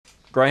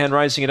Greyhound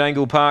racing at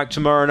Angle Park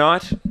tomorrow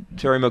night.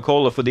 Terry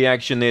McAuliffe with the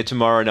action there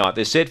tomorrow night.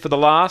 They're set for the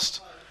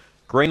last.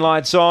 Green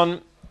lights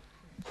on.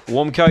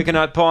 Warm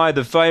Coconut Pie,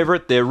 the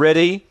favourite. They're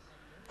ready.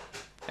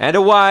 And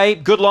away.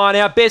 Good line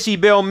out. Bessie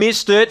Bell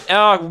missed it.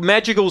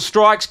 Magical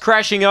Strike's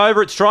crashing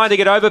over. It's trying to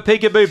get over.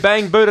 Peekaboo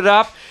Bang booted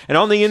up. And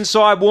on the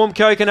inside, Warm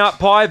Coconut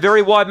Pie.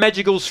 Very wide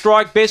Magical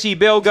Strike. Bessie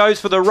Bell goes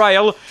for the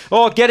rail.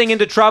 Oh, getting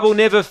into trouble.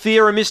 Never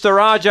Fear and Mr.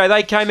 RJ.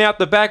 They came out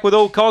the back with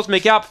All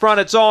Cosmic up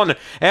front. It's on.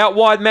 Out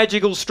wide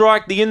Magical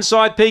Strike. The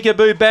inside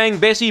Peekaboo Bang.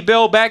 Bessie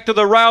Bell back to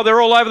the rail. They're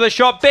all over the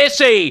shop.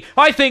 Bessie!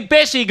 I think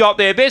Bessie got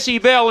there. Bessie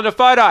Bell in a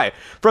photo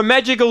from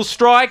Magical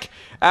Strike.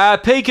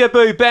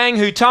 Peekaboo Bang,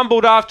 who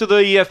tumbled after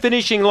the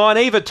finishing line.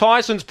 Eva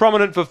Tyson's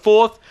prominent for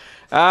fourth.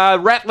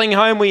 Rattling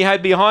home we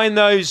had behind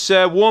those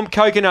Warm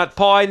Coconut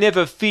Pie,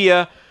 Never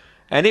Fear.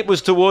 And it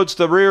was towards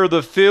the rear of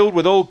the field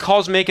with All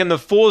Cosmic, and the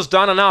four's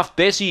done enough.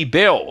 Bessie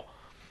Bell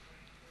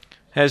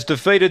has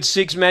defeated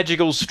 6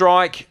 Magical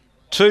Strike,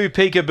 2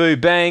 Peekaboo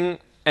Bang,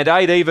 and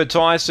 8 Eva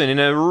Tyson in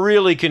a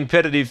really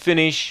competitive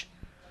finish.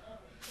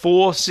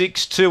 4,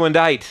 6, 2 and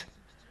 8.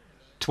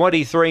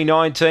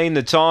 23.19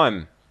 the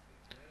time.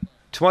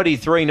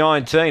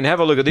 23.19. Have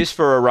a look at this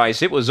for a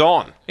race. It was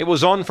on. It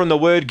was on from the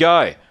word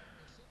go.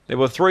 There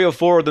were 3 or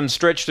 4 of them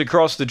stretched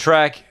across the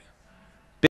track.